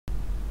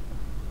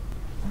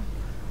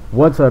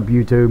What's up,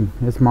 YouTube?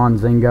 It's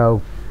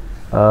Monzingo,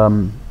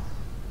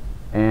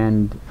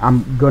 and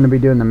I'm going to be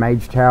doing the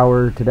Mage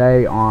Tower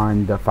today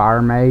on the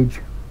Fire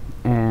Mage,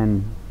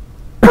 and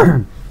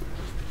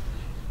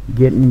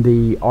getting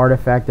the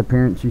artifact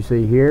appearance you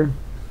see here,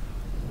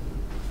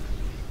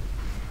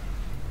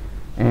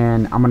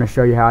 and I'm going to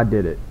show you how I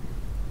did it.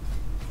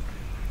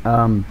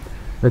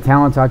 The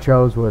talents I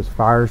chose was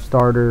Fire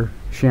Starter,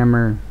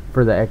 Shimmer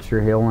for the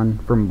extra healing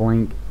from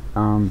Blink,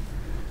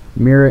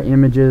 Mirror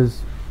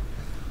Images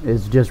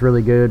is just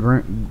really good.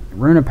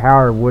 Rune of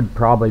Power would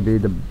probably be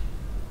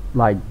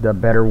the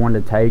better one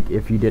to take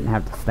if you didn't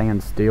have to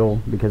stand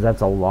still, because that's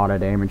a lot of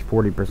damage.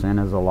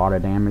 40% is a lot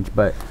of damage,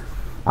 but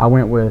I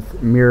went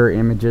with Mirror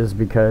Images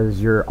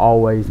because you're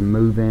always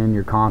moving,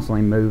 you're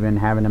constantly moving,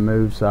 having to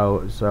move,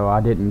 so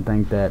I didn't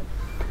think that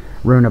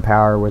Rune of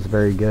Power was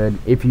very good.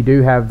 If you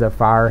do have the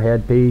Fire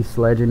Headpiece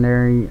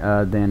Legendary,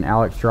 then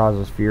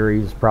Alexstrasza's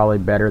Fury is probably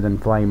better than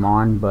Flame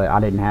On, but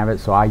I didn't have it,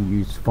 so I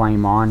used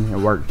Flame On. It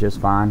worked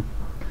just fine.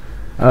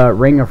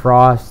 Ring of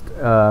Frost,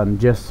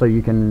 just so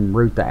you can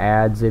root the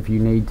ads if you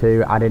need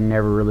to. I didn't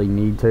ever really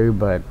need to,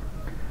 but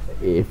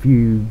if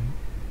you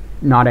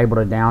not able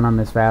to down them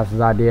as fast as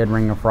I did,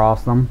 Ring of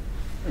Frost them,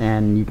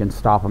 and you can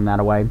stop them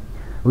that way.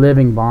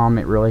 Living Bomb,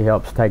 it really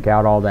helps take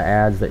out all the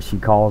ads that she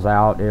calls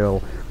out.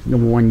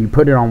 When you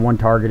put it on one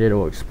target,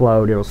 it'll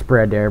explode. It'll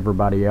spread to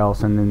everybody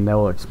else, and then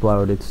they'll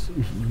explode. It's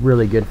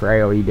really good for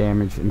AoE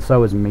damage, and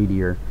so is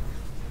Meteor.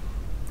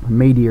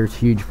 Meteor's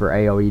huge for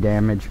AoE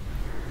damage.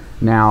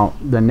 Now,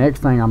 the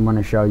next thing I'm going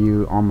to show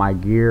you on my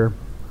gear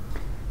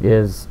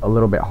is a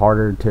little bit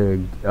harder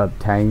to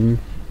obtain.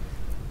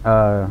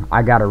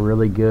 I got a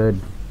really good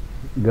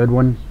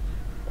one.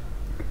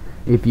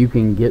 If you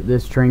can get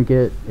this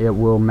trinket, it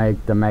will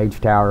make the Mage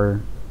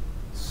Tower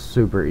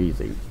super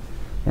easy.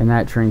 And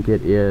that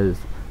trinket is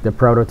the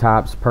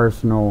Prototype's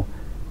Personal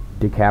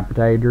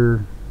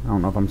Decapitator. I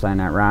don't know if I'm saying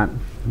that right,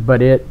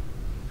 but it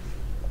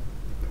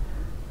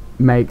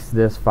makes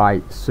this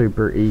fight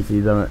super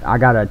easy. I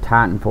got a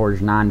Titan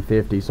Forge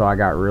 950, so I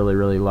got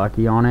really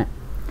lucky on it.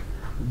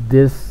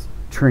 This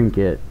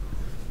trinket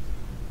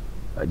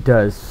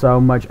does so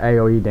much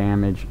AoE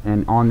damage,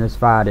 and on this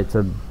fight it's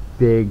a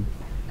big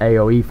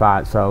AoE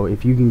fight, so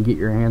if you can get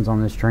your hands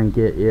on this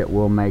trinket, it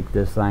will make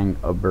this thing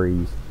a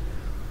breeze.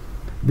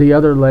 The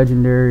other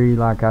legendary,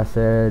 like I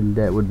said,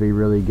 that would be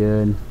really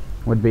good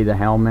would be the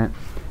helmet.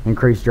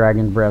 Increase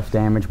Dragon's Breath's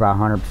damage by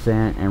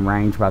 100% and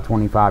range by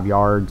 25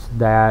 yards.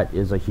 That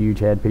is a huge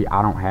headpiece.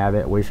 I don't have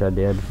it. Wish I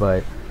did,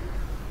 but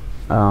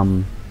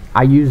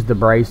I used the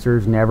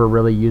bracers. Never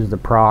really used the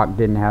proc.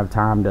 Didn't have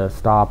time to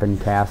stop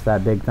and cast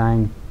that big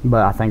thing.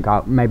 But I think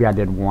maybe I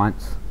did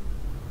once,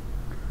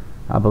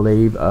 I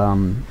believe.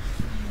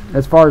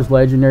 As far as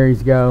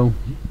legendaries go,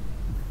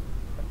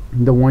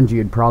 the ones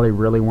you'd probably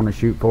really want to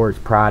shoot for is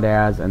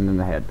Prydaz and then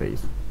the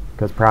headpiece,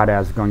 because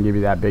Prydaz is going to give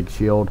you that big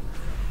shield.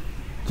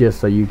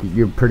 Just so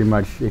you're pretty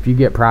much, if you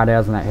get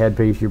Prydaz and that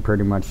headpiece, you're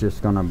pretty much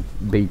just going to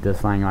beat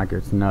this thing like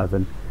it's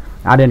nothing.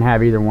 I didn't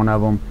have either one of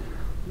them,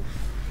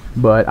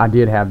 but I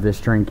did have this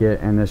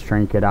trinket, and this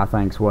trinket I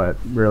think is what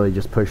really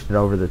just pushed it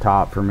over the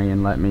top for me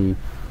and let me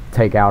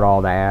take out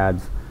all the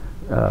ads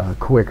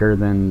quicker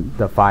than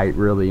the fight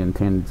really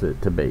intends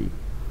it to be.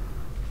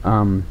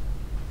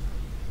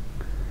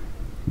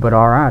 But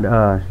alright,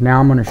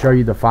 now I'm going to show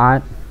you the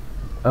fight.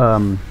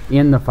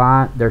 In the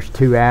fight, there's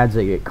two ads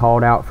that get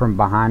called out from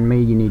behind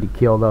me. You need to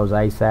kill those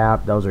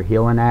ASAP. Those are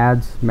healing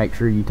ads. Make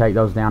sure you take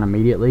those down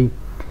immediately.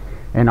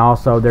 And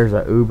also there's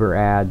a Uber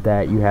ad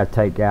that you have to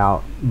take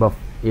out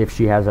if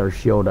she has her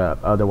shield up,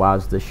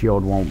 otherwise the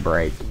shield won't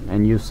break.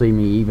 And you'll see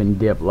me even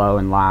dip low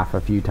in life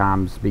a few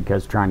times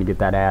because trying to get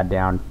that ad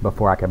down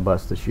before I could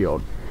bust the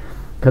shield,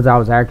 because I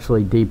was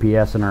actually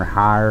DPSing her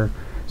higher,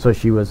 so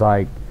she was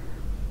like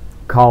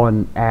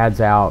calling ads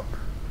out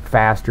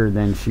faster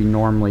than she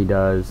normally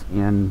does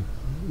in,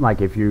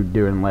 like, if you're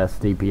doing less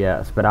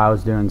DPS. But I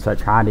was doing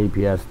such high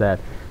DPS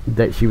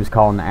that she was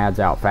calling the ads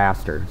out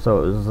faster,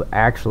 so it was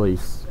actually,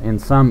 in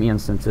some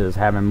instances,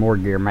 having more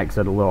gear makes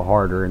it a little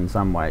harder in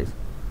some ways.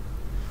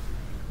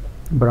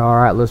 But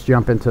alright, let's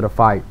jump into the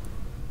fight.